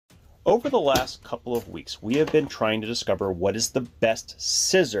Over the last couple of weeks, we have been trying to discover what is the best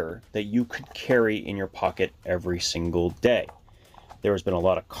scissor that you could carry in your pocket every single day. There has been a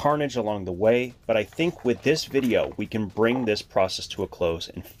lot of carnage along the way, but I think with this video, we can bring this process to a close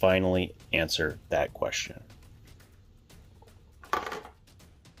and finally answer that question.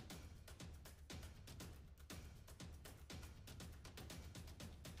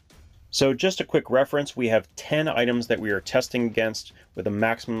 So just a quick reference, we have 10 items that we are testing against with a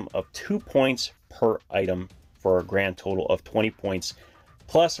maximum of 2 points per item for a grand total of 20 points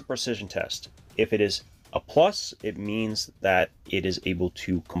plus a precision test. If it is a plus, it means that it is able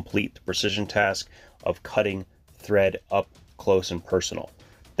to complete the precision task of cutting thread up close and personal.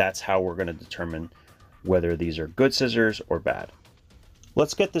 That's how we're going to determine whether these are good scissors or bad.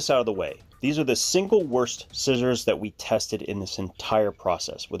 Let's get this out of the way. These are the single worst scissors that we tested in this entire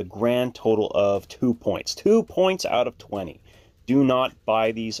process with a grand total of 2 points. 2 points out of 20. Do not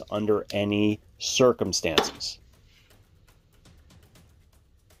buy these under any circumstances.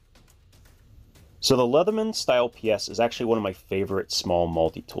 So the Leatherman Style PS is actually one of my favorite small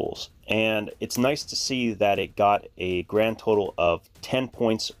multi-tools, and it's nice to see that it got a grand total of 10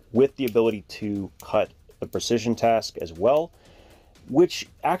 points with the ability to cut the precision task as well, which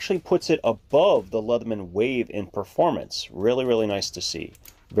actually puts it above the Leatherman Wave in performance. Really, really nice to see.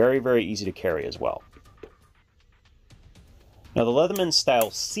 Very, very easy to carry as well. Now the Leatherman Style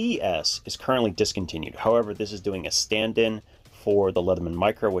CS is currently discontinued. However, this is doing a stand-in for the Leatherman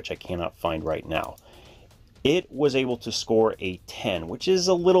Micra, which I cannot find right now. It was able to score a 10, which is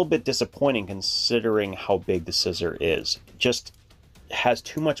a little bit disappointing considering how big the scissor is. It just has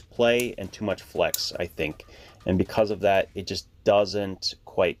too much play and too much flex, I think. And because of that, it just doesn't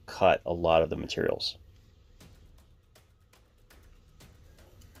quite cut a lot of the materials.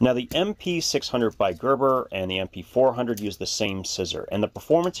 Now the MP600 by Gerber and the MP400 use the same scissor, and the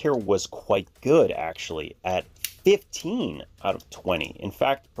performance here was quite good actually at 15 out of 20. In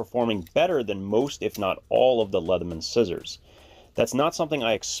fact, performing better than most, if not all, of the Leatherman scissors. That's not something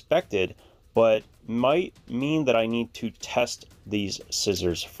I expected, but might mean that I need to test these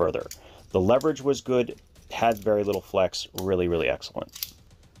scissors further. The leverage was good, had very little flex, really, really excellent.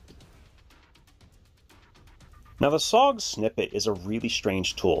 Now the SOG Snippet is a really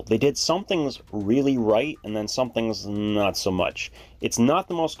strange tool. They did some things really right and then some things not so much. It's not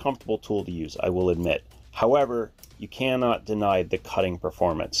the most comfortable tool to use, I will admit. However, you cannot deny the cutting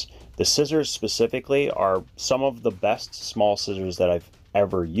performance. The scissors specifically are some of the best small scissors that I've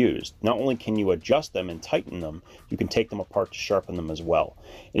ever used. Not only can you adjust them and tighten them, you can take them apart to sharpen them as well.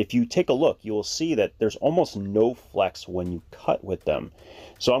 If you take a look, you will see that there's almost no flex when you cut with them.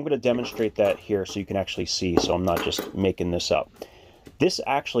 So I'm going to demonstrate that here so you can actually see, so I'm not just making this up. This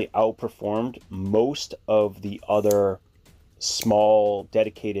actually outperformed most of the other small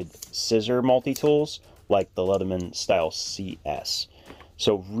dedicated scissor multi-tools like the Leatherman Style CS.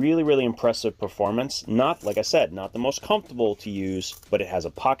 So really, really impressive performance. Not, like I said, not the most comfortable to use, but it has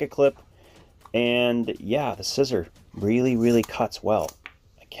a pocket clip. And yeah, the scissor really, really cuts well.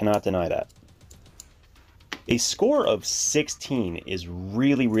 I cannot deny that. A score of 16 is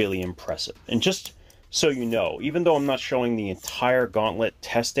really, really impressive. And just so you know, even though I'm not showing the entire Gauntlet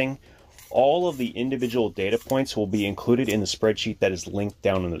testing, all of the individual data points will be included in the spreadsheet that is linked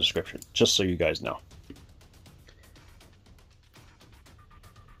down in the description, just so you guys know.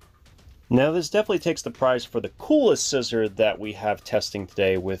 Now this definitely takes the prize for the coolest scissor that we have testing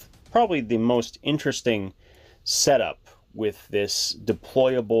today, with probably the most interesting setup with this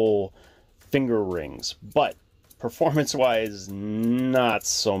deployable finger rings, but performance-wise, not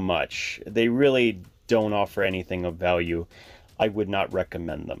so much. They really don't offer anything of value. I would not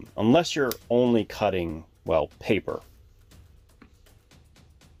recommend them, unless you're only cutting, well, paper.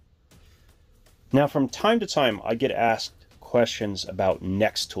 Now from time to time, I get asked questions about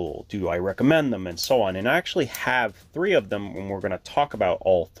Nextool. Do I recommend them and so on? And I actually have 3 of them, and we're going to talk about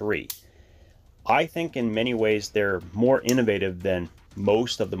all 3. I think in many ways they're more innovative than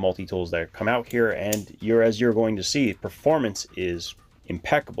most of the multi-tools that come out here, and as you're going to see, performance is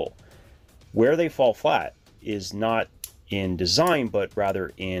impeccable. Where they fall flat is not in design, but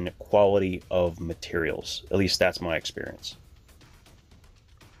rather in quality of materials. At least that's my experience.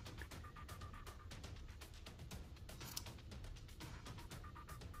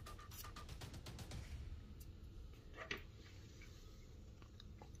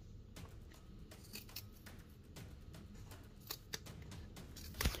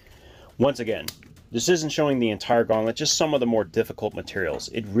 Once again, this isn't showing the entire Gauntlet, just some of the more difficult materials.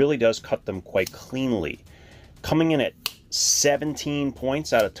 It really does cut them quite cleanly. Coming in at 17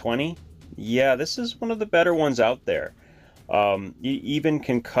 points out of 20, yeah, this is one of the better ones out there. You even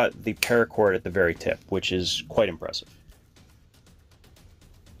can cut the paracord at the very tip, which is quite impressive.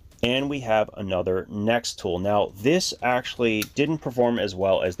 And we have another Nextool. Now, this actually didn't perform as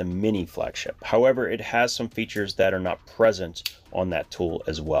well as the mini flagship. However, it has some features that are not present on that tool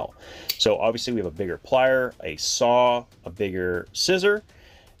as well. So obviously we have a bigger plier, a saw, a bigger scissor,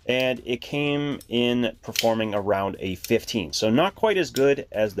 and it came in performing around a 15. So not quite as good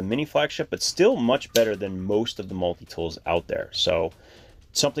as the mini flagship, but still much better than most of the multi-tools out there. So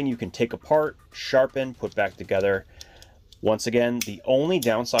something you can take apart, sharpen, put back together. Once again, the only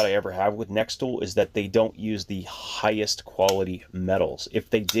downside I ever have with Nextool is that they don't use the highest quality metals.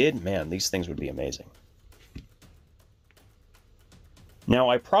 If they did, man, these things would be amazing. Now,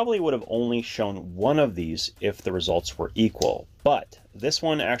 I probably would have only shown one of these if the results were equal, but this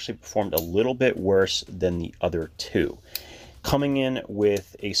one actually performed a little bit worse than the other two. Coming in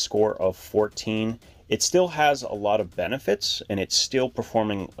with a score of 14, it still has a lot of benefits, and it's still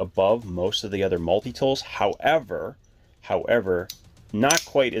performing above most of the other multi-tools. However, not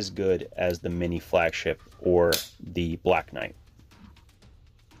quite as good as the mini flagship or the Black Knight.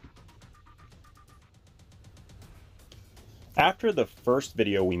 After the first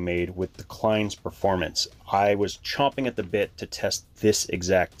video we made with the Klein's performance, I was chomping at the bit to test this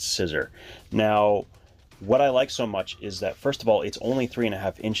exact scissor. Now, what I like so much is that, first of all, it's only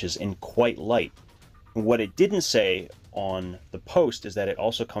 3.5 inches and quite light. What it didn't say on the post is that it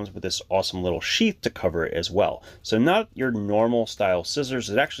also comes with this awesome little sheath to cover it as well. So not your normal style scissors.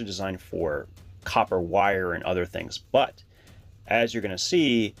 It's actually designed for copper wire and other things. But as you're going to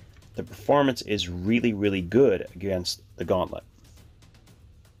see, the performance is really, really good against the Gauntlet.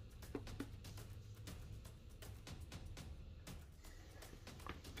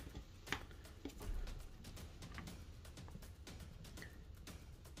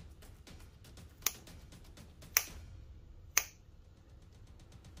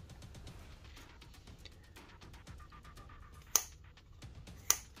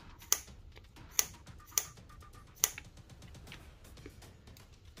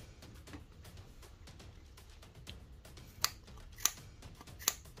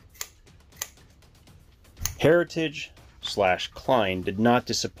 Heritage/Klein did not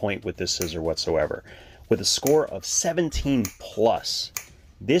disappoint with this scissor whatsoever. With a score of 17 plus,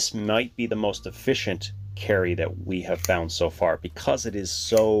 this might be the most efficient carry that we have found so far because it is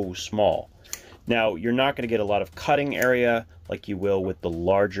so small. Now, you're not going to get a lot of cutting area like you will with the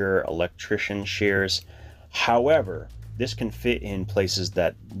larger electrician shears. However, this can fit in places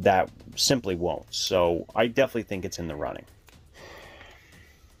that simply won't. So I definitely think it's in the running.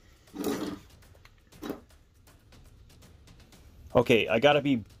 Okay, I gotta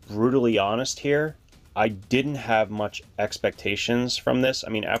be brutally honest here. I didn't have much expectations from this. I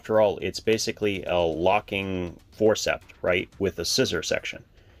mean, after all, it's basically a locking forceps, right, with a scissor section.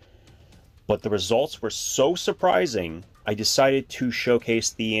 But the results were so surprising, I decided to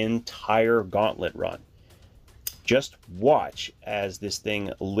showcase the entire Gauntlet run. Just watch as this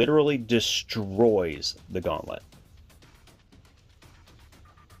thing literally destroys the Gauntlet.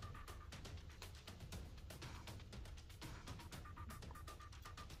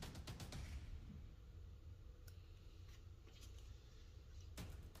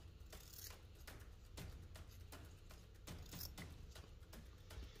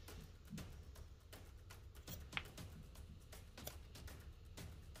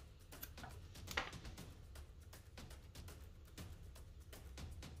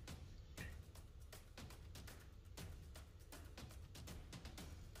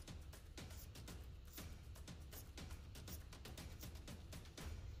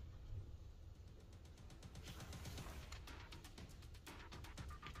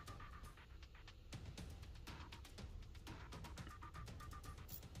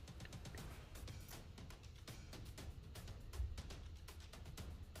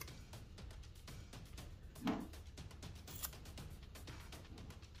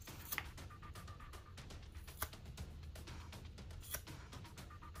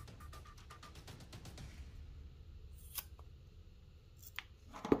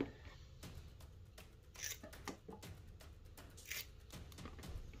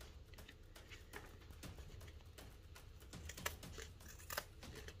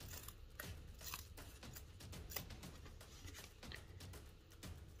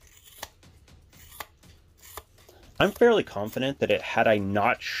 I'm fairly confident that had I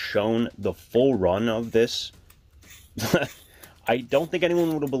not shown the full run of this, I don't think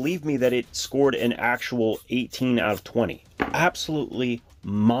anyone would have believed me that it scored an actual 18 out of 20. Absolutely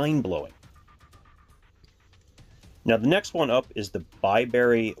mind-blowing. Now, the next one up is the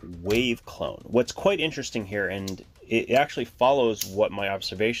Bibury Wave Clone. What's quite interesting here, and it actually follows what my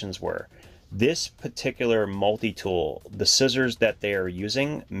observations were. This particular multi-tool, the scissors that they are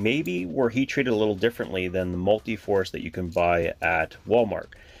using, maybe were heat treated a little differently than the Multiforce that you can buy at Walmart.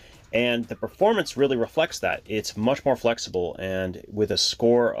 And the performance really reflects that. It's much more flexible, and with a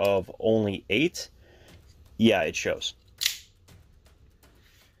score of only 8, yeah, it shows.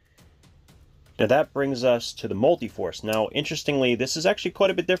 Now that brings us to the Multiforce. Now, interestingly, this is actually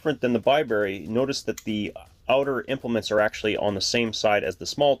quite a bit different than the Bibury. Notice that the outer implements are actually on the same side as the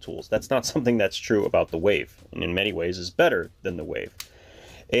small tools. That's not something that's true about the Wave, and in many ways is better than the Wave.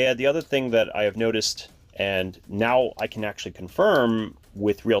 And the other thing that I have noticed, and now I can actually confirm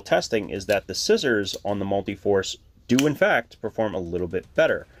with real testing, is that the scissors on the Multiforce do in fact perform a little bit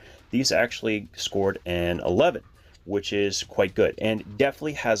better. These actually scored an 11, which is quite good, and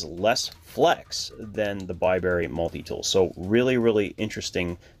definitely has less flex than the Bibury multi-tool. So really, really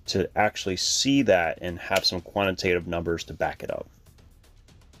interesting to actually see that and have some quantitative numbers to back it up.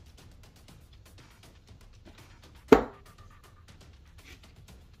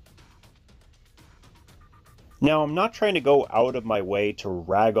 Now, I'm not trying to go out of my way to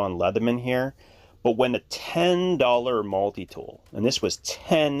rag on Leatherman here, but when a $10 multi-tool, and this was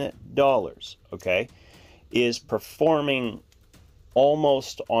 $10, okay, is performing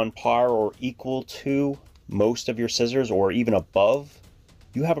almost on par or equal to most of your scissors or even above,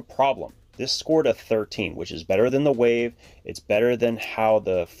 you have a problem. This scored a 13, which is better than the Wave. It's better than how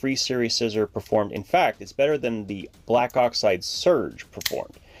the Free Series scissor performed. In fact, it's better than the Black Oxide Surge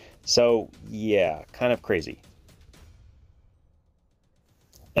performed. So yeah, kind of crazy.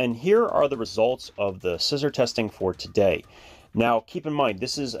 And here are the results of the scissor testing for today. Now, keep in mind,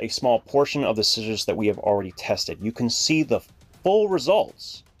 this is a small portion of the scissors that we have already tested. You can see the full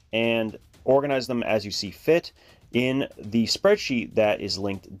results and organize them as you see fit in the spreadsheet that is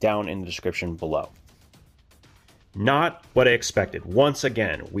linked down in the description below. Not what I expected. Once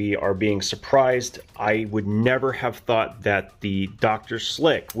again, we are being surprised. I would never have thought that the Dr.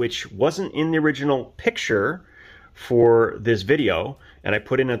 Slick, which wasn't in the original picture for this video, and I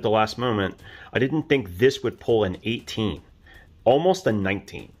put in at the last moment, I didn't think this would pull an 18. Almost a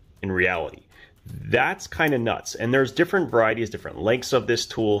 19 in reality. That's kind of nuts. And there's different varieties, different lengths of this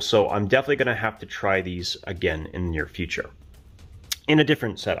tool, so I'm definitely going to have to try these again in the near future in a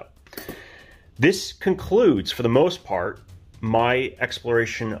different setup. This concludes, for the most part, my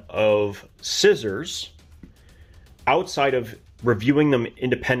exploration of scissors outside of reviewing them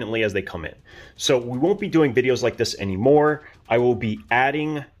independently as they come in. So we won't be doing videos like this anymore. I will be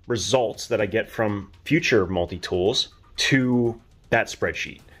adding results that I get from future multi-tools to that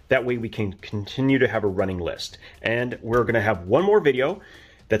spreadsheet. That way we can continue to have a running list. And we're going to have one more video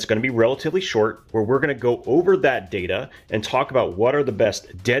that's going to be relatively short, where we're going to go over that data and talk about what are the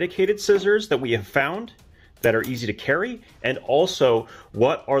best dedicated scissors that we have found that are easy to carry, and also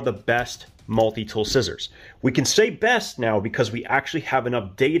what are the best multi-tool scissors. We can say best now because we actually have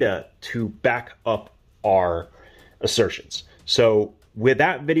enough data to back up our assertions. So with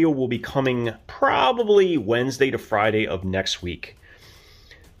that video will be coming probably Wednesday to Friday of next week.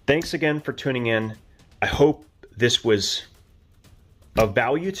 Thanks again for tuning in. I hope this was of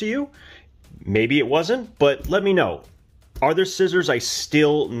value to you. Maybe it wasn't, but let me know. Are there scissors I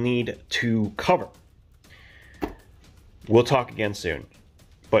still need to cover? We'll talk again soon.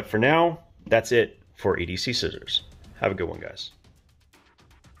 But for now, that's it for EDC Scissors. Have a good one, guys.